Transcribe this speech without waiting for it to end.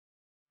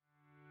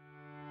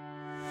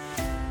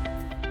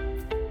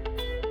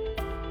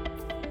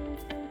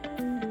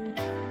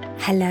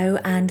Hello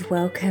and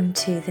welcome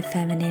to the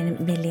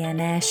Feminine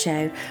Millionaire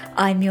Show.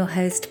 I'm your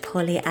host,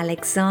 Polly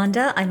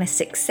Alexander. I'm a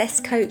success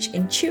coach,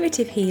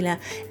 intuitive healer,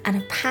 and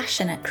a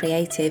passionate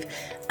creative.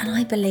 And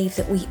I believe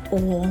that we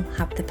all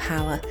have the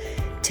power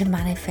to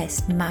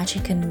manifest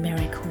magic and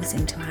miracles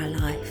into our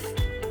life.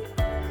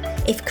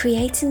 If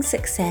creating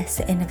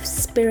success in a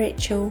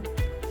spiritual,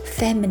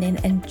 feminine,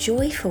 and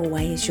joyful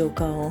way is your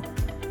goal,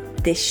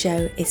 this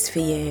show is for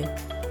you.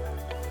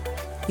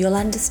 You'll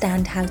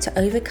understand how to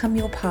overcome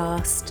your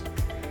past,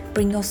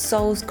 bring your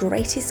soul's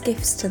greatest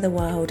gifts to the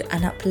world,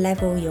 and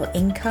up-level your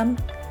income,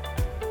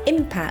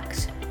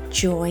 impact,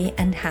 joy,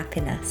 and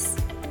happiness.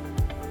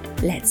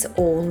 Let's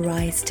all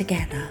rise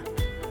together.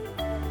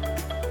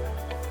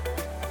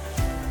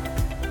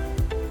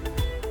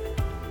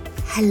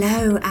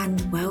 Hello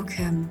and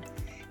welcome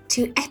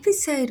to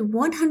episode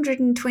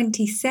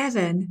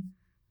 127,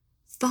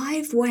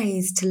 5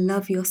 Ways to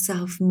Love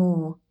Yourself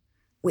More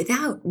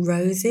Without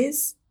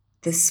Roses,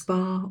 the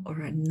Spa,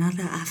 or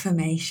another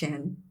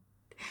affirmation.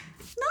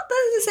 Not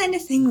that there's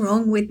anything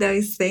wrong with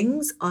those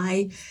things.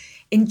 I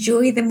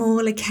enjoy them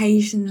all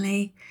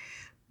occasionally,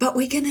 but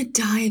we're going to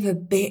dive a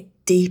bit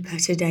deeper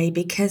today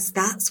because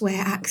that's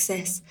where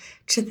access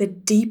to the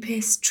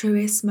deepest,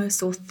 truest,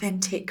 most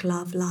authentic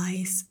love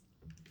lies.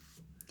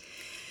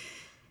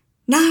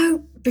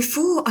 Now,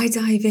 before I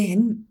dive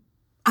in,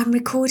 I'm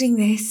recording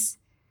this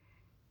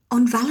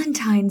on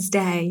Valentine's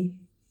Day,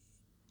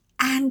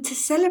 and to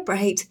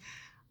celebrate,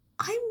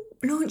 I'm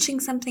launching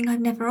something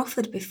I've never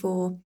offered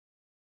before.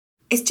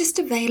 It's just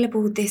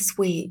available this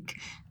week,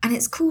 and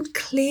it's called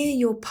Clear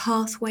Your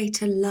Pathway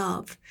to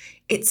Love.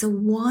 It's a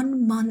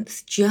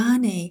 1-month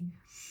journey.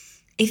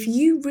 If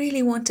you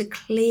really want to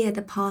clear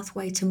the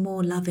pathway to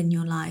more love in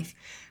your life,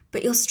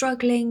 but you're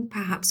struggling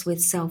perhaps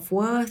with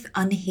self-worth,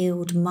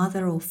 unhealed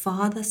mother or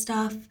father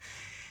stuff,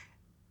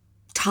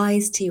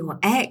 ties to your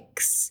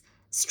ex,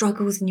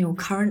 struggles in your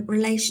current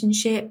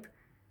relationship,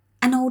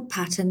 and old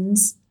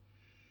patterns,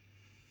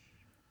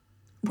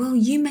 well,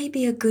 you may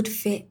be a good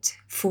fit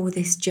for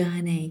this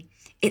journey.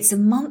 It's a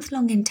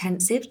month-long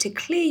intensive to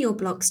clear your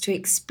blocks to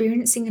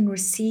experiencing and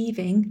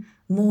receiving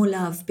more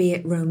love, be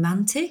it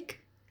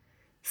romantic,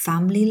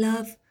 family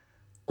love,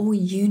 or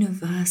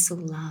universal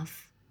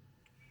love.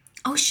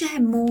 I'll share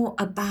more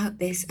about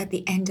this at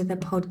the end of the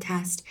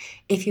podcast.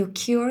 If you're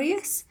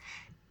curious,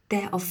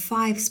 there are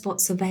 5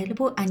 spots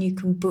available and you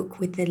can book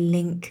with the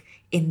link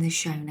in the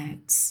show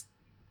notes.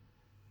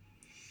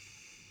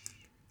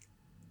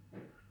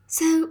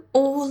 So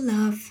all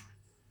love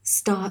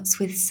starts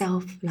with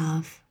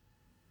self-love.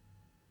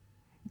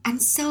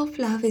 And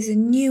self-love is a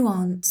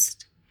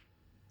nuanced,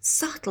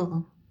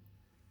 subtle,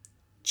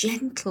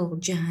 gentle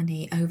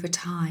journey over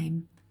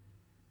time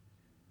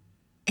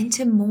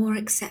into more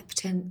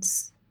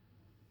acceptance,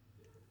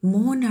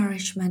 more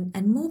nourishment,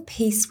 and more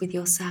peace with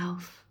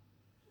yourself.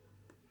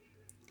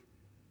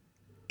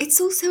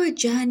 It's also a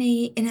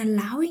journey in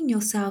allowing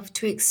yourself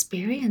to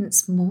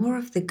experience more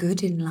of the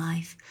good in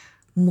life,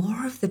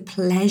 more of the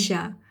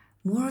pleasure,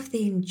 more of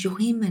the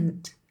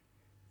enjoyment,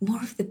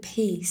 more of the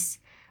peace,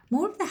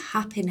 more of the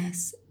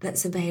happiness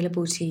that's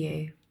available to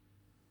you.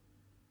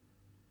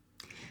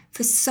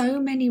 For so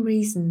many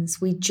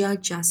reasons, we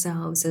judge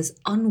ourselves as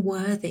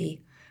unworthy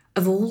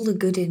of all the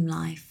good in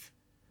life,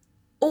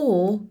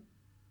 or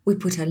we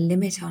put a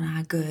limit on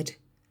our good,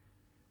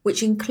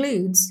 which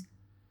includes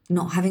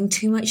not having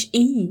too much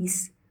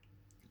ease,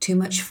 too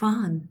much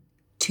fun,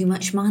 too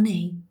much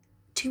money,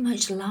 too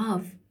much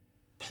love,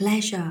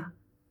 pleasure,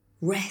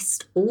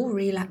 rest, or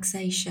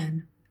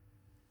relaxation.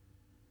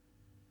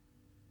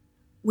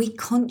 We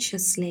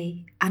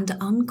consciously and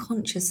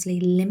unconsciously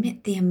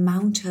limit the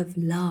amount of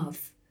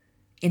love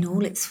in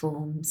all its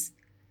forms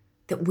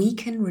that we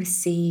can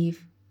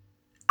receive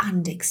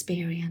and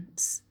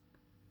experience.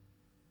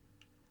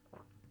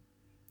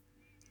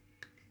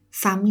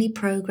 Family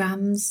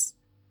programs,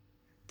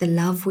 the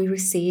love we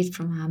received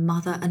from our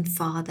mother and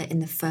father in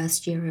the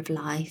first year of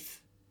life,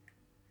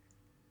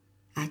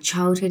 our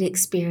childhood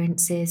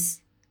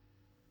experiences,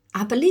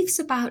 our beliefs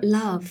about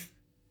love,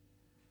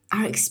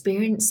 our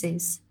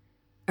experiences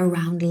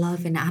around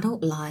love in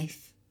adult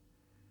life,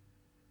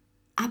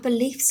 our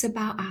beliefs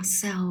about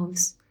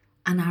ourselves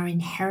and our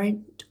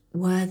inherent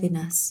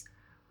worthiness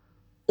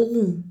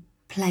all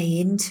play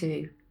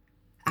into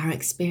our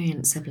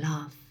experience of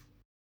love.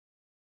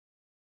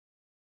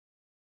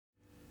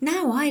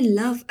 Now, I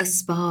love a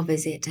spa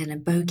visit and a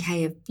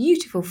bouquet of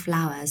beautiful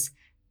flowers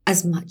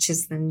as much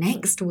as the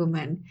next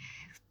woman,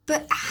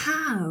 but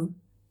how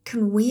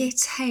can we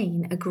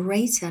attain a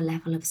greater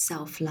level of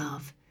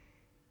self-love?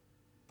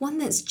 One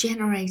that's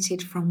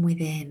generated from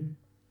within.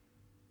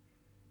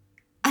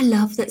 A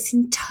love that's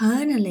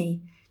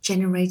internally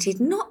generated,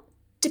 not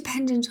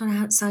dependent on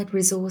outside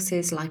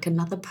resources like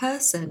another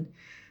person,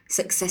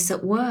 success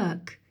at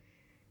work,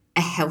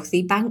 a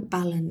healthy bank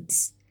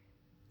balance,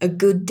 a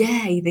good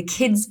day, the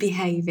kids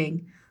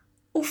behaving,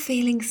 or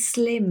feeling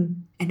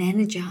slim and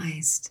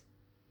energized.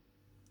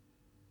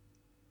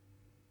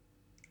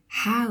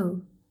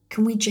 How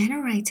can we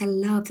generate a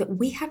love that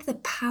we have the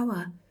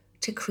power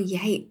to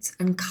create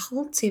and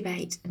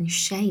cultivate and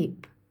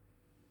shape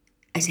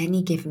at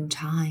any given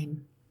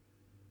time.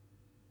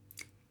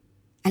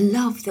 A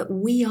love that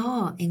we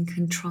are in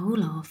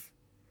control of.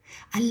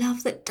 A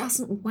love that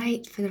doesn't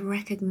wait for the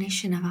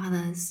recognition of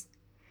others,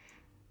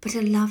 but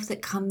a love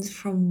that comes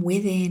from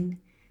within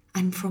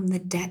and from the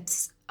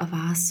depths of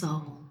our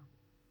soul.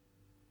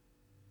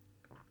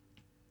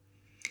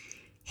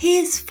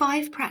 Here's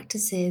 5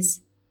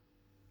 practices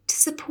to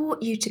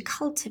support you to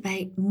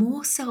cultivate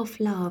more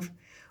self-love,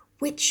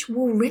 which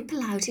will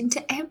ripple out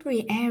into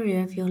every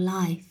area of your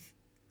life,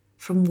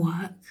 from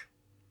work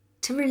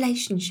to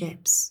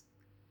relationships,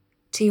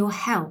 to your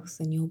health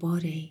and your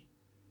body,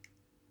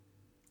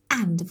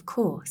 and of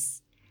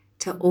course,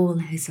 to all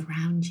those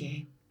around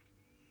you.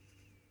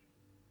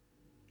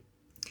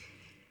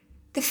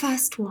 The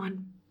first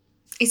one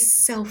is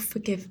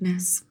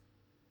self-forgiveness.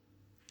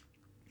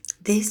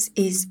 This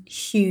is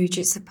huge.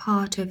 It's a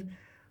part of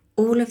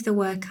all of the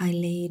work I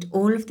lead,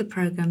 all of the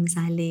programs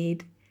I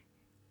lead,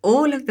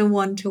 all of the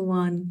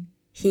one-to-one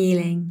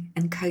healing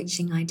and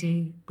coaching I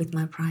do with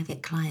my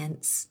private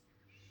clients.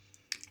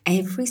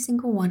 Every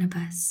single one of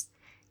us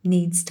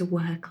needs to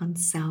work on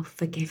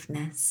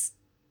self-forgiveness.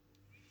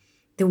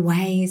 The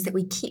ways that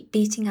we keep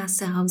beating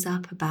ourselves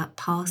up about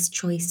past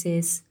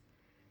choices,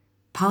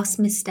 past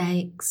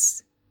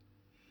mistakes,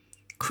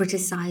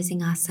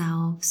 criticizing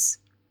ourselves,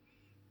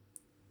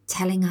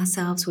 telling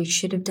ourselves we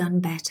should have done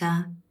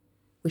better,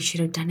 we should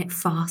have done it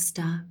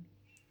faster,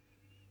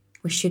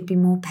 we should be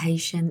more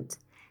patient.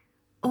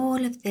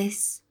 All of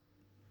this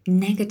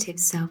negative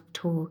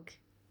self-talk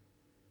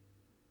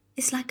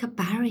is like a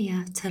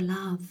barrier to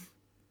love.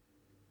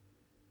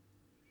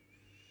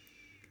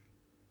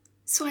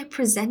 So I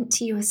present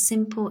to you a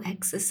simple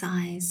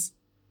exercise.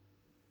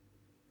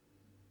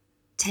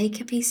 Take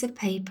a piece of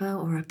paper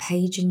or a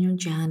page in your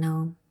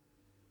journal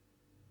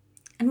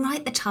and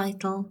write the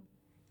title,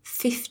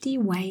 50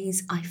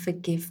 Ways I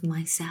Forgive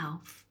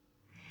Myself.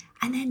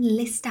 And then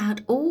list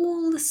out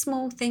all the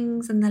small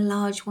things and the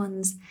large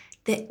ones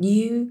that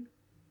you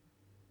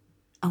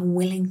are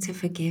willing to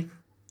forgive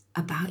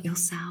about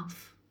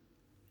yourself.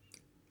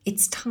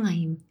 It's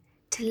time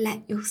to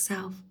let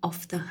yourself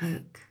off the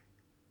hook.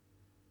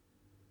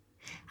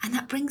 And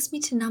that brings me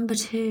to number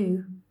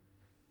 2,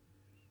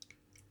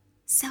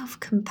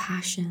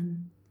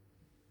 self-compassion.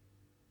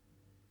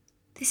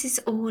 This is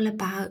all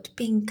about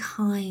being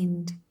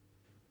kind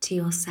to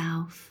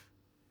yourself.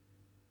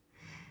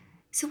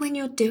 So when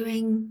you're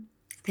doing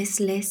this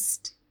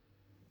list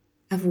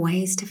of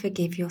ways to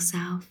forgive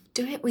yourself,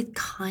 do it with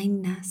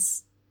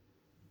kindness.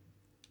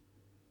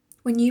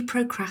 When you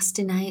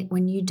procrastinate,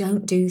 when you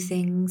don't do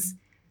things,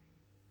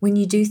 when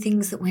you do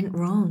things that went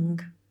wrong,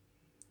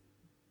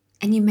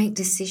 and you make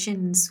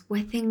decisions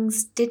where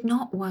things did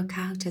not work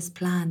out as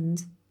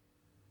planned,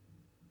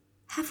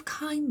 have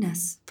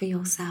kindness for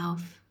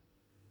yourself.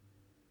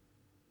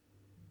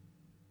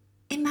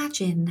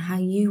 Imagine how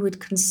you would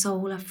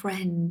console a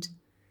friend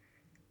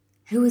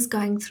who was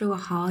going through a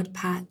hard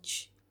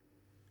patch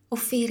or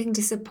feeling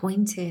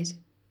disappointed.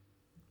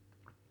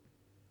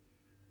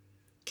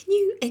 Can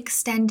you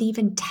extend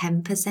even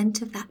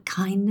 10% of that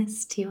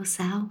kindness to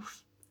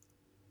yourself?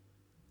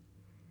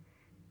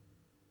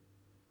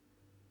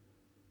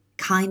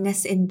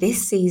 Kindness in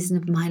this season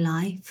of my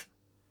life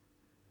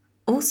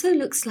also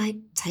looks like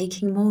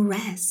taking more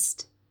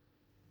rest,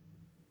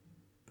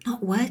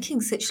 not working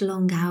such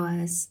long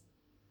hours,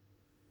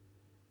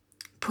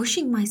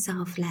 pushing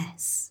myself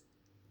less,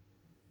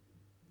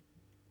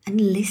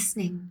 and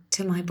listening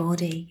to my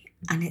body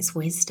and its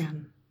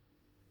wisdom.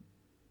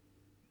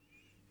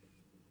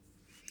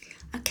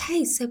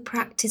 Okay, so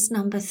practice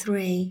number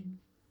 3,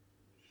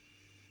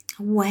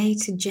 a way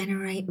to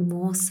generate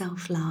more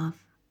self-love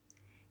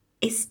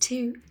is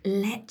to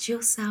let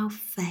yourself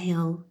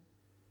fail,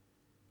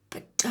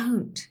 but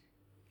don't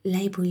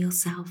label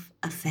yourself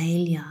a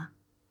failure.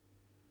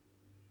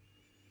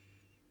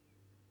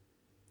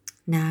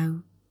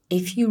 Now,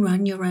 if you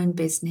run your own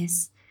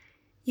business,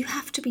 you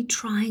have to be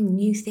trying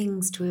new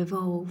things to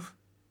evolve.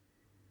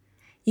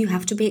 You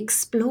have to be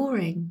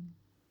exploring,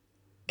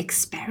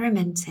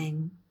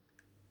 experimenting,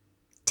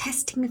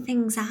 testing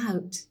things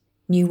out,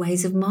 new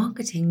ways of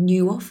marketing,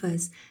 new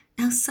offers.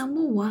 Now, some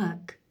will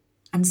work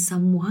and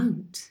some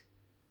won't.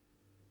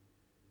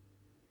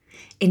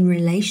 In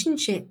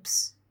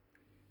relationships,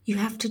 you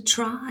have to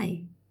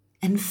try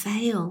and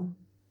fail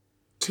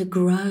to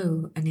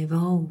grow and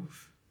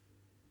evolve.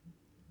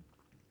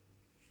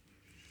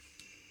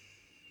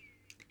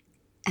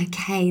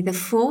 Okay, the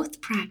 4th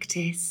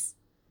practice.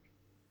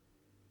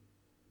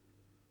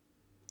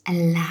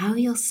 Allow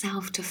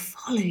yourself to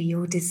follow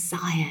your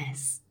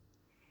desires.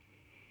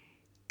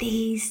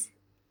 These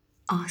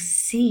are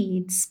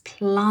seeds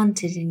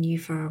planted in you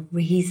for a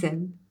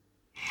reason.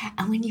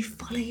 And when you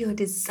follow your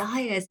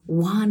desires,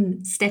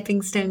 one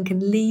stepping stone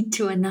can lead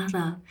to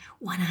another.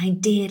 One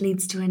idea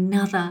leads to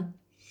another.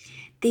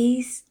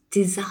 These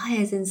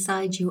desires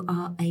inside you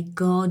are a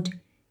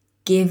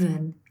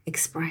God-given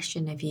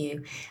expression of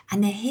you,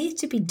 and they're here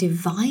to be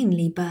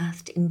divinely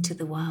birthed into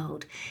the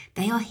world.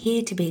 They are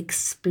here to be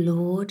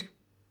explored,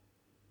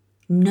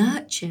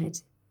 nurtured,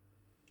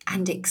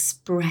 and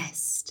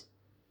expressed.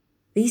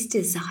 These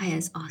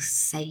desires are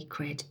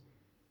sacred.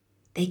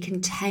 They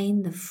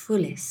contain the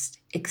fullest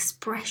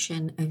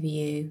expression of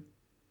you.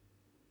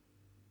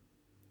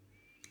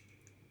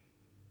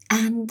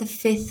 And the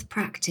fifth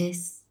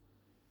practice,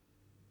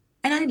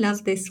 and I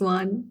love this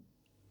one.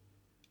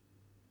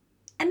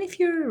 And if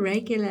you're a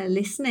regular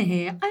listener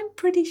here, I'm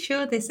pretty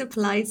sure this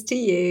applies to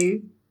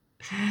you.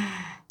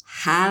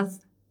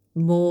 Have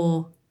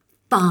more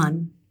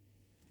fun.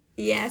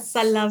 Yes,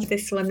 I love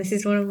this one. This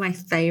is one of my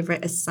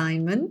favorite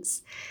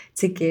assignments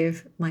to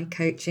give my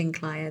coaching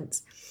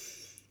clients.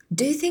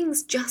 Do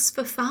things just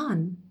for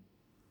fun,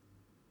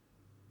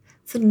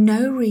 for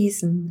no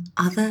reason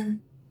other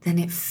than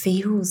it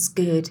feels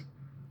good.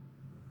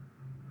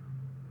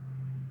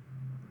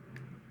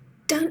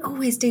 Don't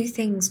always do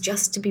things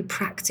just to be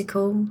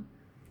practical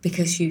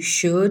because you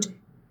should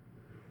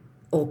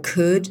or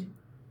could.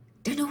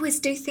 Don't always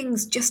do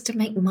things just to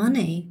make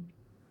money.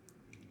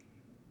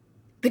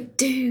 But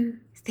do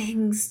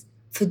things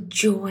for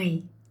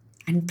joy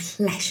and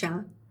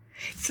pleasure.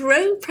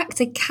 Throw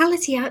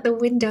practicality out the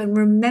window and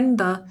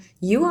remember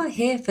you are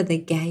here for the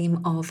game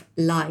of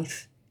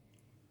life.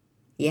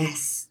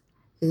 Yes,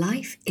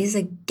 life is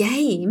a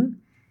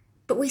game,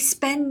 but we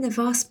spend the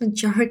vast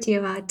majority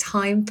of our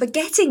time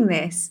forgetting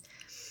this.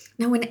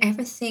 Now,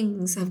 whenever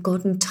things have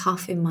gotten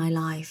tough in my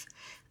life,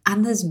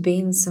 and there's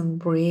been some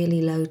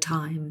really low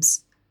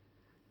times,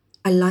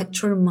 I like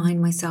to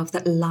remind myself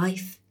that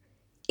life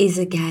is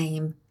a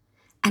game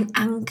and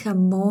anchor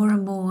more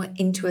and more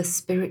into a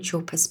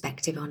spiritual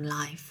perspective on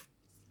life.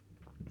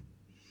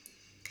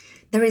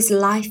 There is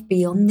life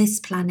beyond this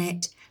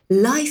planet,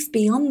 life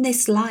beyond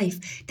this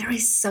life. There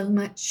is so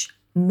much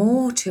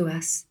more to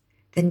us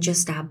than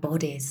just our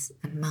bodies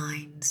and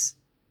minds.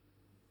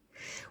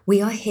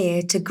 We are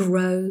here to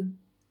grow,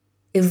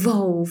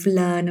 evolve,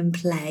 learn and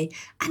play,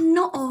 and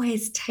not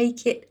always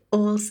take it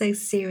all so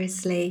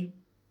seriously.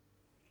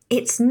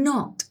 It's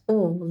not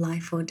all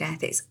life or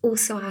death. It's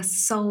also our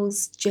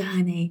soul's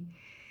journey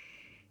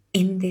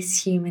in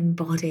this human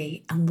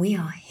body, and we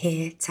are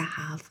here to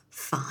have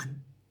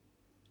fun.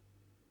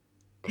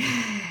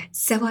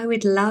 So I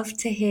would love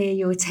to hear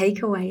your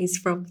takeaways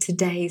from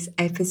today's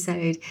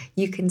episode.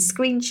 You can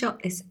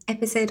screenshot this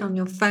episode on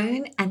your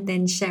phone and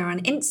then share on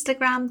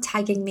Instagram,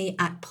 tagging me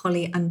at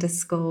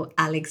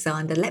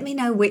Polly_Alexander. Let me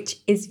know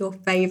which is your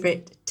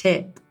favorite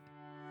tip.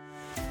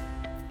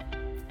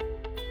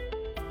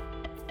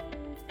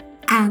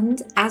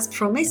 And as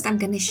promised, I'm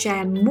going to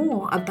share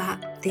more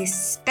about this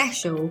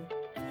special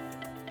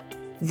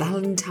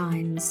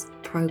Valentine's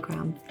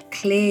program,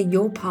 Clear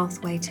Your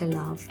Pathway to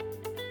Love.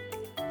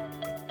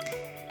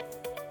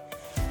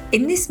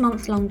 In this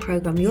month-long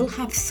program, you'll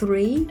have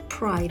 3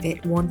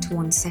 private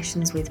one-to-one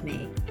sessions with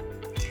me.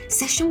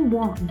 Session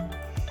 1,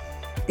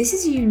 this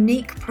is a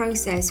unique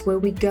process where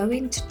we go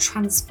in to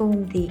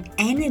transform the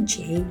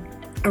energy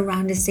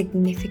around a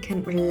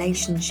significant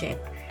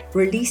relationship,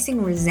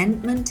 releasing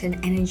resentment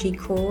and energy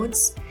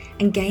cords,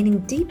 and gaining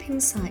deep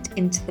insight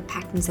into the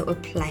patterns that we're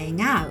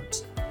playing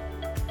out.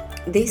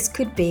 This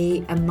could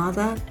be a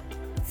mother,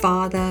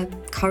 father,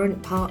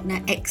 current partner,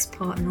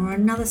 ex-partner, or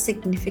another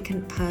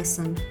significant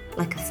person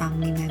like a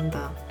family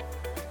member.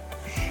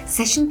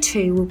 Session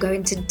 2 will go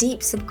into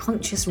deep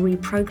subconscious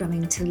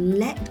reprogramming to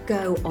let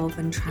go of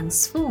and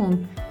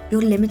transform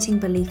your limiting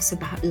beliefs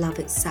about love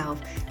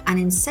itself. And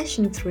in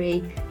session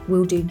 3,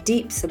 we'll do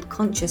deep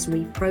subconscious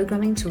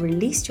reprogramming to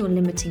release your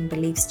limiting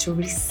beliefs to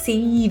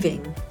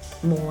receiving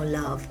more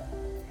love.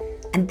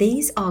 And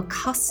these are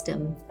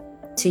custom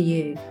to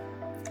you.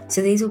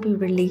 So these will be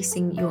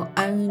releasing your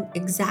own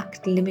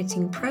exact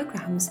limiting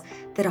programs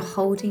that are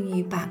holding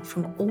you back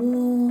from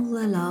all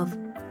the love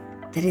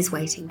that is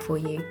waiting for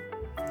you.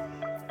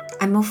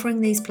 I'm offering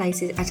these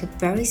places at a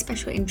very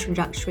special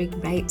introductory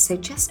rate, so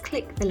just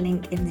click the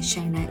link in the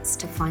show notes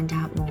to find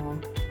out more.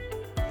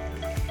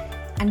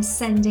 I'm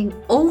sending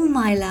all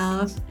my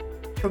love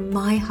from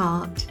my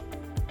heart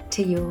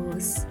to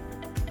yours.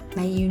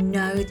 May you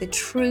know the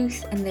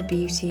truth and the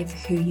beauty of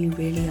who you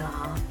really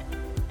are.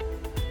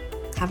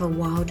 Have a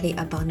wildly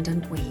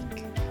abundant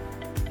week.